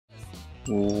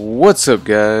What's up,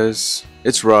 guys?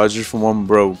 It's Roger from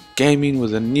OneBroGaming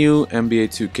with a new NBA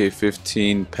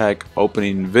 2K15 pack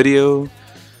opening video.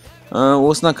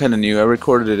 Well, it's not kind of new. I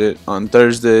recorded it on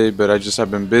Thursday, but I just have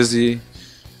been busy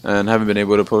and haven't been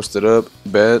able to post it up.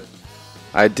 But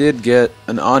I did get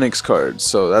an Onyx card,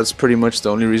 so that's pretty much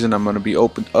the only reason I'm going to be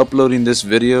uploading this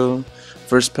video.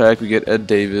 First pack, we get Ed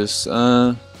Davis.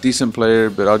 Decent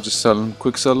player, but I'll just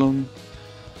quick sell him.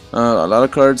 A lot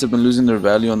of cards have been losing their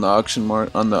value on the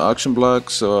auction block,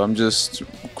 so I'm just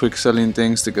quick selling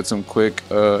things to get some quick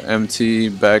MT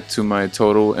back to my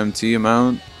total MT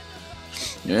amount.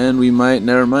 And we might,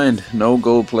 never mind, no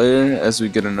gold player as we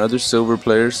get another silver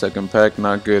player. Second pack,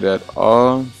 not good at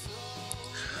all.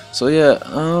 So yeah,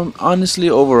 honestly,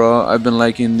 overall, I've been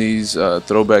liking these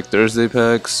Throwback Thursday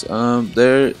packs.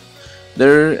 They're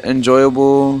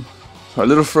enjoyable, a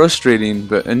little frustrating,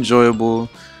 but enjoyable,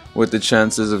 with the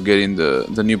chances of getting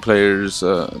the new players,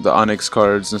 the Onyx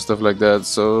cards and stuff like that.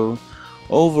 So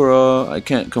overall, I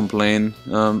can't complain.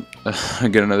 I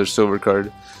get another silver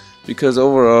card because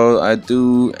overall I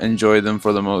do enjoy them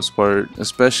for the most part,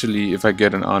 especially if I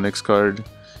get an Onyx card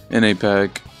in a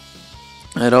pack.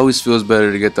 It always feels better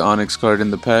to get the Onyx card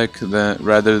in the pack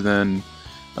rather than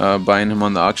buying him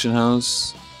on the auction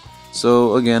house.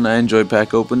 So again, I enjoy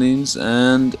pack openings,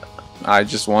 and I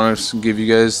just want to give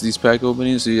you guys these pack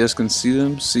openings so you guys can see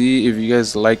them. See if you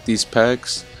guys like these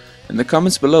packs in the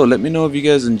comments below. Let me know if you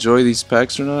guys enjoy these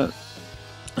packs or not.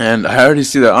 And I already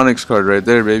see the Onyx card right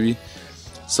there, baby.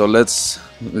 So let's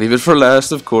leave it for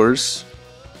last, of course,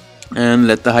 and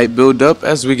let the hype build up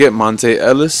as we get Monte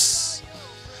Ellis.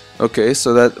 Okay,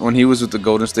 so that when he was with the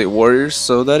Golden State Warriors,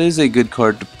 so that is a good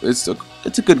card. It's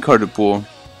a good card to pull.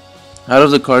 Out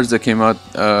of the cards that came out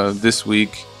this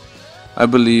week, I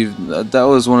believe that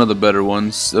was one of the better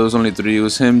ones. There was only 3. It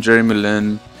was him, Jeremy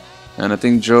Lin, and I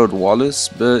think Gerald Wallace.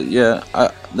 But yeah,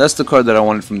 that's the card that I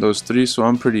wanted from those 3, so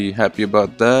I'm pretty happy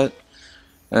about that.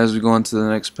 As we go on to the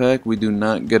next pack, we do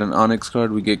not get an Onyx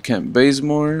card. We get Kent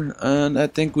Bazemore, and I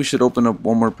think we should open up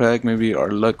one more pack. Maybe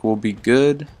our luck will be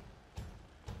good.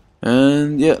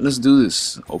 And yeah, let's do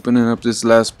this. Opening up this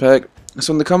last pack.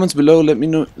 So in the comments below, let me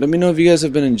know if you guys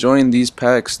have been enjoying these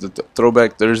packs, the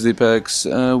Throwback Thursday packs.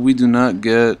 We do not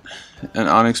get an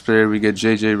Onyx player, we get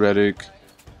JJ Redick.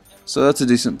 So that's a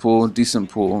decent pull,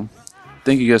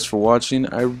 Thank you guys for watching.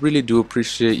 I really do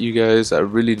appreciate you guys, I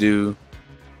really do.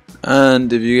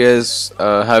 And if you guys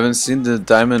haven't seen the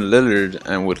Diamond Lillard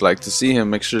and would like to see him,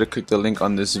 make sure to click the link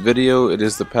on this video. It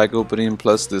is the pack opening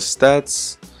plus the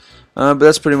stats. But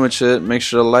that's pretty much it. Make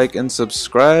sure to like and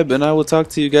subscribe, and I will talk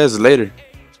to you guys later.